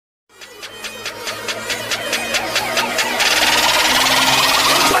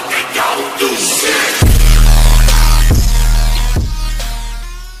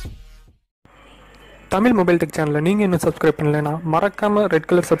Tamil mobile tech சேனலை நீங்கள் இன்னும் சப்ஸ்கிரைப் பண்ணலைன்னா மறக்காமல் ரெட்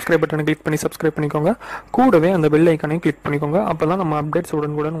கலர் சப்ஸ்கிரைப் பட்டனை கிளிக் பண்ணி சப்ஸ்கிரைப் பண்ணிக்கோங்க. கூடவே அந்த பெல் ஐக்கானையும் கிளிக் பண்ணிக்கோங்க. அப்போ தான் நம்ம அப்டேட்ஸ்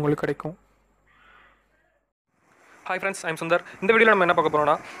உடனுக்குடன் உங்களுக்கு கிடைக்கும். Hi friends, I'm Sundar. இந்த வீடியோவில் நம்ம என்ன பார்க்க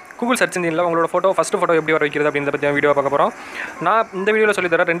போகிறோம்னா, கூகுள் சர்ச் இன்ஜினில் உங்களோட ஃபஸ்ட்டு ஃபோட்டோ எப்படி வர வைக்கிறது அப்படின்றத பற்றி வீடியோ பார்க்க போகிறோம். நான் இந்த வீடியோவில்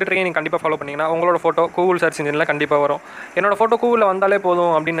சொல்லித்தரேன் 2 ட்ரிக்கை நீங்கள் கண்டிப்பாக ஃபாலோ பண்ணிங்கன்னா உங்களோட ஃபோட்டோ கூகுள் சர்ச் இன்ஜினில் கண்டிப்பாக வரும். என்னோட ஃபோட்டோ கூகுளில் வந்தாலே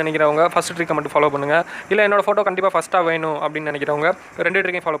போதும் அப்படின்னு நினைக்கிறவங்க ஃபஸ்ட் ட்ரிக்கை மட்டும் ஃபாலோ பண்ணுங்கள். இல்லை என்னோட ஃபோட்டோ கண்டிப்பாக ஃபஸ்ட்டாக வேணும் அப்படின்னு நினைக்கிறவங்க 2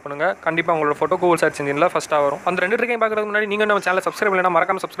 ட்ரிக்கையும் ஃபாலோ பண்ணுங்கள். கண்டிப்பாக உங்களோட ஃபோட்டோ கூகுள் சர்ச் இன்ஜினில் ஃபஸ்ட்டாக வரும். அந்த 2 ட்ரிக்கையும் பார்க்குறதுக்கு முன்னாடி நீங்கள் நம்ம சேனலை சப்ஸ்கிரைப் பண்ணலாம்,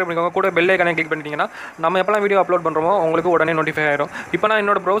 மறக்காம சப்ஸ்கிரைப் பண்ணிக்கோங்க. கூட பெல் ஐக்கானை கிளிக் பண்ணிட்டீங்கன்னா நம்ம எப்போலாம் வீடியோ அப்லோட் பண்ணுறோமோ உங்களுக்கு உடனே நோட்டிஃபை ஆயிடும். இப்போ நான்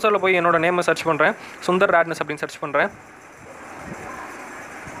என்னோட ப்ரௌசரில் போய் என்னோட நேமை சர்ச் பண்ணுறேன், சுந்தர் ராட்னஸ் அப்படின்னு சர்ச் பண்ணுறேன்.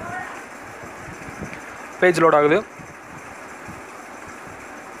 பேஜ் லோட் ஆகுது.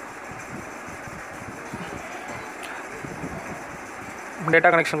 டேட்டா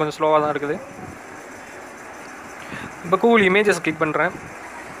கனெக்ஷன் கொஞ்சம் ஸ்லோவாக தான் இருக்குது. இப்போ கூகுள் இமேஜஸ் கிளிக் பண்ணுறேன்.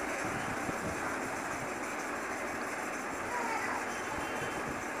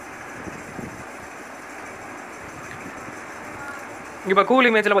 இப்போ கூகுள்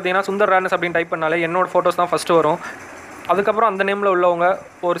இமேஜில் பார்த்தீங்கன்னா சுந்தர் ராட்னஸ் அப்படின்னு டைப் பண்ணாலே என்னோட ஃபோட்டோஸ் தான் ஃபஸ்ட்டு வரும். அதுக்கப்புறம் அந்த நேமில் உள்ளவங்க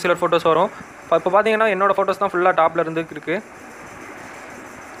ஒரு சிலர் ஃபோட்டோஸ் வரும். இப்போ பார்த்தீங்கன்னா என்னோடய ஃபோட்டோஸ் தான் ஃபுல்லாக டாப்பில் இருந்து இருக்குது.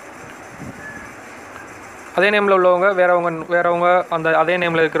 அதே நேமில் உள்ளவங்க வேறவங்க அந்த அதே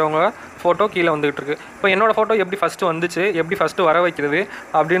நேமில் இருக்கிறவங்க ஃபோட்டோ கீழே வந்துகிட்டு இருக்குது. இப்போ என்னோடய ஃபோட்டோ எப்படி ஃபஸ்ட்டு வந்துச்சு, எப்படி ஃபஸ்ட்டு வர வைக்கிறது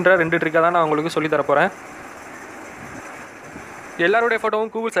அப்படின்ற 2 ட்ரிக்கை தான் நான் உங்களுக்கு சொல்லித்தர போகிறேன். எல்லாருடைய ஃபோட்டோவும்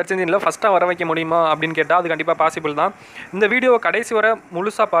கூகுள் சர்ச் இன்ஜினில் ஃபஸ்ட்டாக வர வைக்க முடியுமா அப்படின்னு கேட்டால் அது கண்டிப்பாக பாசிபிள் தான். இந்த வீடியோவை கடைசி வரை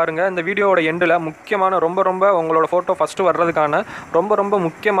முழுசாக பாருங்கள். இந்த வீடியோவோட எண்டில் முக்கியமான ரொம்ப உங்களோட ஃபோட்டோ ஃபஸ்ட்டு வர்றதுக்கான ரொம்ப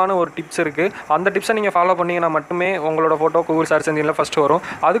முக்கியமான ஒரு டிப்ஸ் இருக்குது. அந்த டிப்ஸை நீங்கள் ஃபாலோ பண்ணிங்கன்னா மட்டுமே உங்களோட ஃபோட்டோ கூகுள் சர்ச் இன்ஜினில் ஃபஸ்ட்டு வரும்.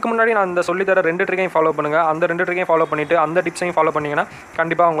 அதுக்கு முன்னாடி நான் இந்த சொல்லித்தர 2 ட்ரிக்கையும் ஃபாலோ பண்ணுங்கள். அந்த 2 ட்ரிக்கையும் ஃபாலோ பண்ணிவிட்டு அந்த டிப்ஸையும் ஃபாலோ பண்ணிங்கன்னா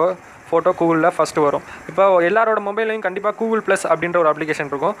கண்டிப்பாக உங்கள் ஃபோட்டோ கூகுளில் ஃபஸ்ட்டு வரும். இப்போ எல்லாரோட மொபைலையும் கண்டிப்பாக கூகுள் ப்ளஸ் அப்படின்ற ஒரு அப்ளிகேஷன்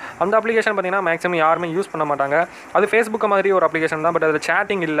இருக்கும். அந்த அப்ளிகேஷன் பார்த்திங்கன்னா மேக்ஸிமம் யாருமே யூஸ் பண்ண மாட்டாங்க. அது ஃபேஸ்புக்கை மாதிரி ஒரு அப்ளிகேஷன் தான், பட் அதில்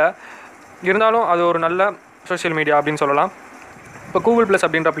சேட்டிங் இல்லை. இருந்தாலும் அது ஒரு நல்ல சோஷியல் மீடியா அப்படின்னு சொல்லலாம். இப்போ கூகுள் ப்ளஸ்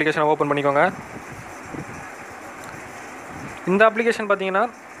அப்படின்ற அப்ளிகேஷனை ஓப்பன் பண்ணிக்கோங்க. இந்த அப்ளிகேஷன் பார்த்திங்கன்னா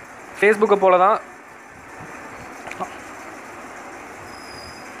ஃபேஸ்புக்கை போல தான்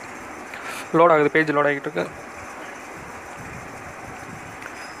லோட் ஆகுது, பேஜ் லோட் ஆகிட்டு இருக்கு.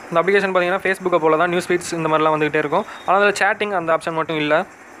 இந்த அப்ளிகேஷன் பார்த்தீங்கன்னா ஃபேஸ்புக்கை போல தான் நியூஸ் ஃபீட்ஸ் இந்த மாதிரிலாம் வந்துகிட்டே இருக்கும். ஆனால் அதில் சேட்டிங் அந்த ஆப்ஷன் மட்டும் இல்லை,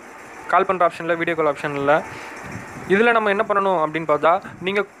 கால் பண்ணுற ஆப்ஷன் இல்லை, வீடியோ கால் ஆப்ஷன் இல்லை. இதில் நம்ம என்ன பண்ணணும் அப்படின்னு பார்த்தா,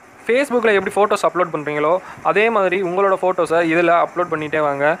 நீங்கள் ஃபேஸ்புக்கில் எப்படி ஃபோட்டோஸ் அப்லோட் பண்ணுறீங்களோ அதே மாதிரி உங்களோட ஃபோட்டோஸை இதில் அப்லோட் பண்ணிகிட்டே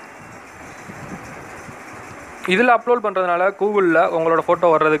வாங்க. இதில் அப்லோட் பண்ணுறதுனால கூகுளில் உங்களோட ஃபோட்டோ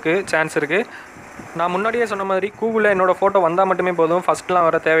வர்றதுக்கு சான்ஸ் இருக்குது. நான் முன்னாடியே சொன்ன மாதிரி கூகுளில் என்னோடய ஃபோட்டோ வந்தால் மட்டுமே போதும், ஃபஸ்ட்லாம்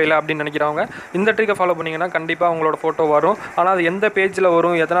வர தேவையில்லை அப்படின்னு நினைக்கிறவங்க இந்த ட்ரிக்கை ஃபாலோ பண்ணிங்கன்னா கண்டிப்பாக உங்களோட ஃபோட்டோ வரும். ஆனால் அது எந்த பேஜில்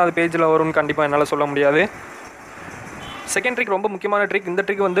வரும், எத்தனாவது பேஜில் வரும்னு கண்டிப்பாக என்னால் சொல்ல முடியாது. செகண்ட் ட்ரிக் ரொம்ப முக்கியமான ட்ரிக். இந்த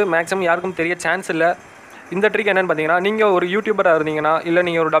ட்ரிக் வந்து மேக்ஸிமம் யாருக்கும் தெரிய சான்ஸ் இல்லை. இந்த ட்ரிக் என்னென்னு பார்த்தீங்கன்னா, நீங்கள் ஒரு யூடியூபராக இருந்தீங்கன்னா இல்லை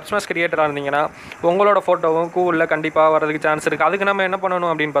நீங்கள் ஒரு டப்ஸ்மாஷ் கிரியேட்டராக இருந்தீங்கன்னா உங்களோட ஃபோட்டோவும் கூகுளில் கண்டிப்பாக வரதுக்கு சான்ஸ் இருக்குது. அதுக்கு நம்ம என்ன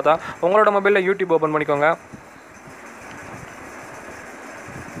பண்ணணும் அப்படின்னு பார்த்தா, உங்களோட மொபைலில் யூடியூப் ஓப்பன் பண்ணிக்கோங்க.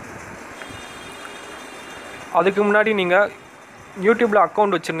 அதுக்கு முன்னாடி நீங்கள் யூடியூப்பில்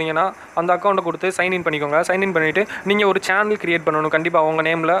அக்கௌண்ட் வச்சுருந்தீங்கன்னா அந்த அக்கௌண்ட்டை கொடுத்து சைன்இன் பண்ணிக்கோங்க. சைன்இன் பண்ணிவிட்டு நீங்கள் ஒரு சேனல் க்ரியேட் பண்ணணும். கண்டிப்பாக உங்கள்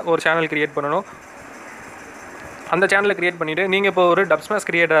நேமில் ஒரு சேனல் க்ரியேட் பண்ணணும். அந்த சேனலை க்ரியேட் பண்ணிவிட்டு நீங்கள் இப்போ ஒரு டப்ஸ்மாஷ்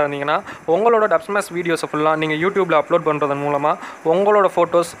கிரியேட்டராக இருந்தீங்கன்னா உங்களோட டப்ஸ்மாஷ் வீடியோஸை ஃபுல்லாக நீங்கள் யூடியூப்பில் அப்லோட் பண்ணுறதன் மூலமாக உங்களோட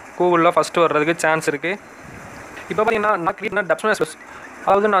ஃபோட்டோஸ் கூகுளில் ஃபஸ்ட்டு வர்றதுக்கு சான்ஸ் இருக்குது. இப்போ பார்த்தீங்கன்னா நான் க்ரியேட் பண்ண டப்ஸ்மாஷ்,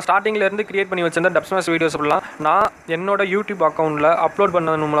 அதாவது நான் ஸ்டார்டிங்லேருந்து க்ரியேட் பண்ணி வச்சிருந்த டப்ஸ்மாஷ் வீடியோஸ் ஃபுல்லாக நான் என்னோட யூடியூப் அக்கௌண்ட்டில் அப்லோட்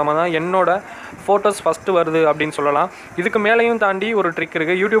பண்ணது மூலமாக தான் என்னோட ஃபோட்டோஸ் ஃபஸ்ட்டு வருது அப்படின்னு சொல்லலாம். இதுக்கு மேலேயும் தாண்டி ஒரு ட்ரிக்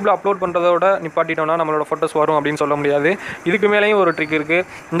இருக்குது. யூடியூப்பில் அப்லோட் பண்ணுறதோட நிப்பாட்டிட்டோம்னா நம்மளோட ஃபோட்டோஸ் வரும் அப்படின்னு சொல்ல முடியாது. இதுக்கு மேலேயும் ஒரு ட்ரிக் இருக்குது.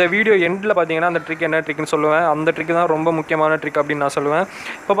 இந்த வீடியோ எண்டில் பார்த்தீங்கன்னா அந்த ட்ரிக் என்ன ட்ரிக்னு சொல்லுவேன். அந்த ட்ரிக் தான் ரொம்ப முக்கியமான ட்ரிக் அப்படின்னு நான் சொல்லுவேன்.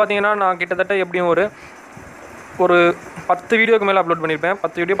 இப்போ பார்த்தீங்கன்னா நான் கிட்டத்தட்ட எப்படியும் ஒரு 10 வீடியோக்கு மேலே அப்லோட் பண்ணியிருப்பேன்.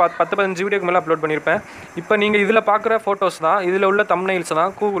 10-15 வீடியோக்கு மேலே அப்லோட் பண்ணியிருப்பேன். இப்போ நீங்கள் இதில் பார்க்குற ஃபோட்டோஸ் தான், இதில் உள்ள தம்ப்நெயில்ஸ்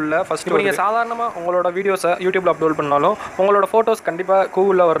தான் கூகுளில் ஃபஸ்ட்டு. நீங்கள் சாதாரணமாக உங்களோட வீடியோஸை யூடியூப்பில் அப்லோட் பண்ணாலும் உங்களோட ஃபோட்டோஸ் கண்டிப்பாக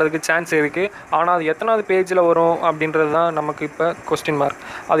கூகுளில் வர்றதுக்கு சான்ஸ் இருக்குது. ஆனால் அது எத்தனாவது பேஜில் வரும் அப்படின்றது தான் நமக்கு இப்போ கொஸ்டின் மார்க்.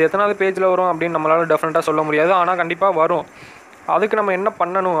 அது எத்தனாவது பேஜில் வரும் அப்படின்னு நம்மளால் டெஃபினட்டாக சொல்ல முடியாது. ஆனால் கண்டிப்பாக வரும். அதுக்கு நம்ம என்ன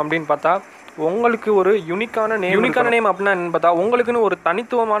பண்ணணும் அப்படின்னு பார்த்தா, உங்களுக்கு ஒரு யூனிக்கான நேம் அப்படின்னா என்னன்னு பார்த்தா, உங்களுக்குன்னு ஒரு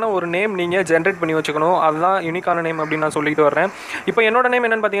தனித்துவமான ஒரு நேம் நீங்கள் ஜென்ரேட் பண்ணி வச்சுக்கணும். அதுதான் யூனிக்கான நேம் அப்படின்னு நான் சொல்லிட்டு வரேன். இப்போ என்னோட நேம்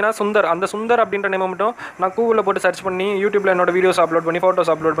என்னென்னு பார்த்தீங்கன்னா சுந்தர். அந்த சுந்தர் அப்படின்ற நேமை மட்டும் நான் கூகுளில் போட்டு சர்ச் பண்ணி யூடியூப்பில் என்னோட வீடியோஸ் அப்லோட் பண்ணி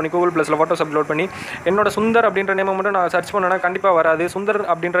ஃபோட்டோஸ் அப்லோட் பண்ணி கூகுள் ப்ளஸில் ஃபோட்டோஸ் அப்லோட் பண்ணி என்னோட சுந்தர் அப்படின்ற நேமை மட்டும் நான் சர்ச் பண்ணேன்னா கண்டிப்பாக வராது. சுந்தர்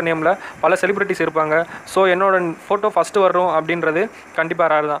அப்படின்ற நேமில் பல செலிபிரிட்டிஸ் இருப்பாங்க. ஸோ என்னோட ஃபோட்டோ ஃபஸ்ட்டு வரும் அப்படின்றது கண்டிப்பாக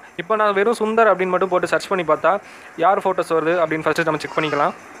ராரு தான். இப்போ நான் வெறும் சுந்தர் அப்படின்னு மட்டும் போட்டு சர்ச் பண்ணி பார்த்தா யார் ஃபோட்டோஸ் வருது அப்படின்னு ஃபஸ்ட்டு நம்ம செக்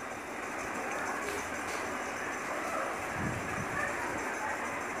பண்ணிக்கலாம்.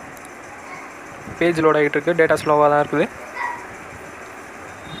 பேஜ் லோட் ஆகிட்டு இருக்குது, டேட்டா ஸ்லோவாக தான் இருக்குது.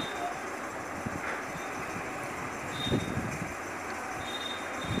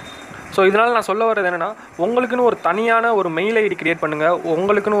 ஸோ இதனால் நான் சொல்ல வர்றது என்னென்னா, உங்களுக்குன்னு ஒரு தனியான ஒரு மெயில் ஐடி க்ரியேட் பண்ணுங்கள்.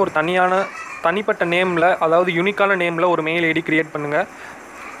 உங்களுக்குன்னு ஒரு தனிப்பட்ட நேமில், அதாவது யூனிக்கான நேமில் ஒரு மெயில் ஐடி க்ரியேட் பண்ணுங்கள்.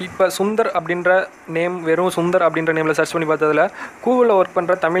 இப்போ சுந்தர் அப்படின்ற நேம், வெறும் சுந்தர் அப்படின்ற நேமில் சர்ச் பண்ணி பார்த்ததில் கூகுளில் ஒர்க்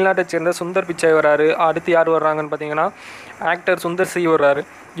பண்ணுற தமிழ்நாட்டை சேர்ந்த சுந்தர் பிச்சை வராரு. அடுத்து யார் வர்றாங்கன்னு பார்த்தீங்கன்னா ஆக்டர் சுந்தர் சி வர்றாரு.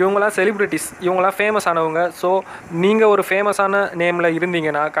 இவங்களாம் செலிப்ரிட்டிஸ், இவங்களாம் ஃபேமஸ் ஆனவங்க. ஸோ நீங்கள் ஒரு ஃபேமஸான நேமில்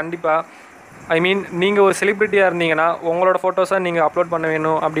இருந்தீங்கன்னா கண்டிப்பாக, நீங்கள் ஒரு செலிப்ரிட்டியாக இருந்தீங்கன்னா உங்களோட ஃபோட்டோஸை நீங்கள் அப்லோட் பண்ண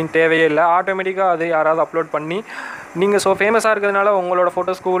வேணும் அப்படின்னு தேவையே இல்லை. ஆட்டோமேட்டிக்காக அது யாராவது அப்லோட் பண்ணி நீங்கள் ஃபேமஸாக இருக்கிறதுனால உங்களோட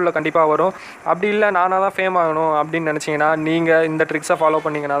ஃபோட்டோஸ் கூகுளில் கண்டிப்பாக வரும். அப்படி இல்லை நானாக தான் ஃபேம் ஆகணும் அப்படின்னு நினச்சிங்கன்னா நீங்கள் இந்த ட்ரிக்ஸை ஃபாலோ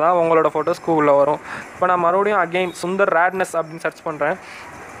பண்ணிங்கன்னா தான் உங்களோட ஃபோட்டோஸ் கூகுளில் வரும். இப்போ நான் மறுபடியும் அகெயின் சுந்தர் ரேட்னஸ் அப்படின்னு சர்ச் பண்ணுறேன்.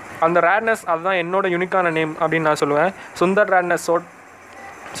 அந்த ரேட்னஸ் அதுதான் என்னோட யூனிக்கான நேம் அப்படின்னு நான் சொல்லுவேன்.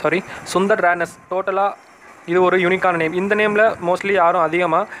 சுந்தர் ரேட்னஸ் டோட்டலாக இது ஒரு யூனிக்கான நேம். இந்த நேமில் மோஸ்ட்லி யாரும்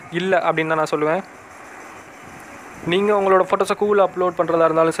அதிகமாக இல்லை அப்படின்னு தான் நான் சொல்லுவேன். நீங்கள் உங்களோட ஃபோட்டோஸை கூகுளில் அப்லோட் பண்ணுறதா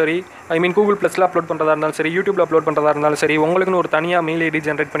இருந்தாலும் சரி, கூகுள் ப்ளஸில் அப்லோட் பண்ணுறதா இருந்தாலும் சரி, யூடியூப்பில் அப்லோட் பண்ணுறதா இருந்தாலும் சரி, உங்களுக்குன்னு ஒரு தனியாக மெயில் ஐடி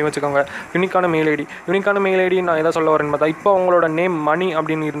ஜென்ரேட் பண்ணி வச்சுக்கோங்க. யூனிக்கான மெயில் ஐடி நான் எதை சொல்ல வரேன்னு பார்த்தா, இப்போ உங்களோட நேம் மணி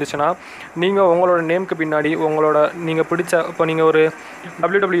அப்படின்னு இருந்துச்சுன்னா நீங்கள் உங்களோட நேமுக்கு பின்னாடி நீங்கள் பிடிச்ச, இப்போ நீங்கள் ஒரு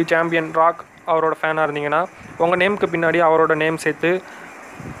WWE சாம்பியன் ராக் அவரோட ஃபேனாக இருந்தீங்கன்னா உங்கள் நேமுக்கு பின்னாடி அவரோட நேம் சேர்த்து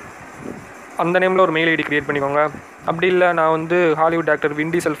அந்த நேமில் ஒரு மெயில் ஐடி க்ரியேட் பண்ணிக்கோங்க. அப்படி இல்லை நான் Hollywood actor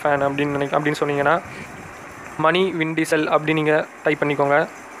Vin Diesel fan அப்படின்னு சொன்னீங்கன்னா மணி வின் டீசல் அப்படி நீங்கள்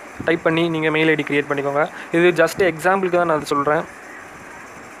டைப் பண்ணி நீங்கள் மெயில் ஐடி க்ரியேட் பண்ணிக்கோங்க. இது ஜஸ்ட் எக்ஸாம்பிளுக்கு தான் நான் அது சொல்கிறேன்,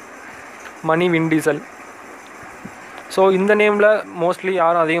 மணி வின் டீசல். ஸோ இந்த நேமில் மோஸ்ட்லி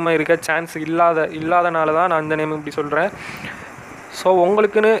யாரும் அதிகமாக இருக்க சான்ஸ் இல்லாதனால தான் நான் இந்த நேம் இப்படி சொல்கிறேன். ஸோ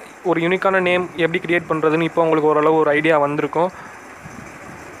உங்களுக்குன்னு ஒரு யூனிக்கான நேம் எப்படி க்ரியேட் பண்ணுறதுன்னு இப்போ உங்களுக்கு ஓரளவு ஒரு ஐடியா வந்திருக்கும்.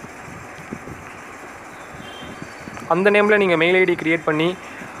 அந்த நேமில் நீங்கள் மெயில் ஐடி க்ரியேட் பண்ணி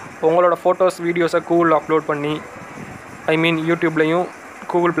உங்களோட ஃபோட்டோஸ் வீடியோஸை கூகுளில் அப்லோட் பண்ணி யூடியூப்லேயும்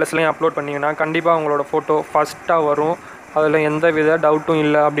கூகுள் ப்ளஸ்லையும் அப்லோட் பண்ணிங்கன்னா கண்டிப்பாக உங்களோட ஃபோட்டோ ஃபஸ்ட்டாக வரும். அதில் எந்த வித டவுட்டும்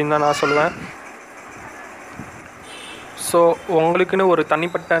இல்லை அப்படின்னு தான் நான் சொல்லுவேன். ஸோ உங்களுக்குன்னு ஒரு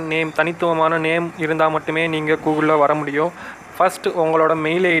தனித்துவமான நேம் இருந்தால் மட்டுமே நீங்கள் கூகுளில் வர முடியும். ஃபஸ்ட்டு உங்களோட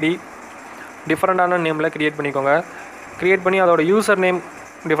மெயில் ஐடி டிஃப்ரெண்ட்டான நேமில் க்ரியேட் பண்ணிக்கோங்க. க்ரியேட் பண்ணி அதோட யூசர் நேம்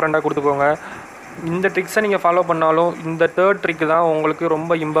டிஃப்ரெண்ட்டாக கொடுத்துக்கோங்க. இந்த ட்ரிக்ஸை நீங்கள் ஃபாலோ பண்ணாலும் இந்த தேர்ட் ட்ரிக் தான் உங்களுக்கு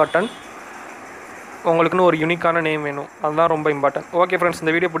ரொம்ப இம்பார்ட்டன்ட். உங்களுக்குன்னு ஒரு யூனிக்கான நேம் வேணும், அதுதான் ரொம்ப இம்பார்ட்டன்ட். ஓகே ஃப்ரெண்ட்ஸ்,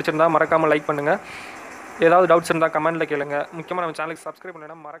 இந்த வீடியோ பிடிச்சிருந்தா மறக்காமல் லைக் பண்ணுங்கள். ஏதாவது டவுட்ஸ் இருந்தால் கமெண்ட்டில் கேளுங்க. முக்கியமாக நம்ம சேனலுக்கு சப்ஸ்கிரைப்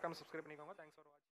பண்ணலைன்னா மறக்காமல் சப்ஸ்கிரைப் பண்ணிக்கோங்க. தேங்க்யூ.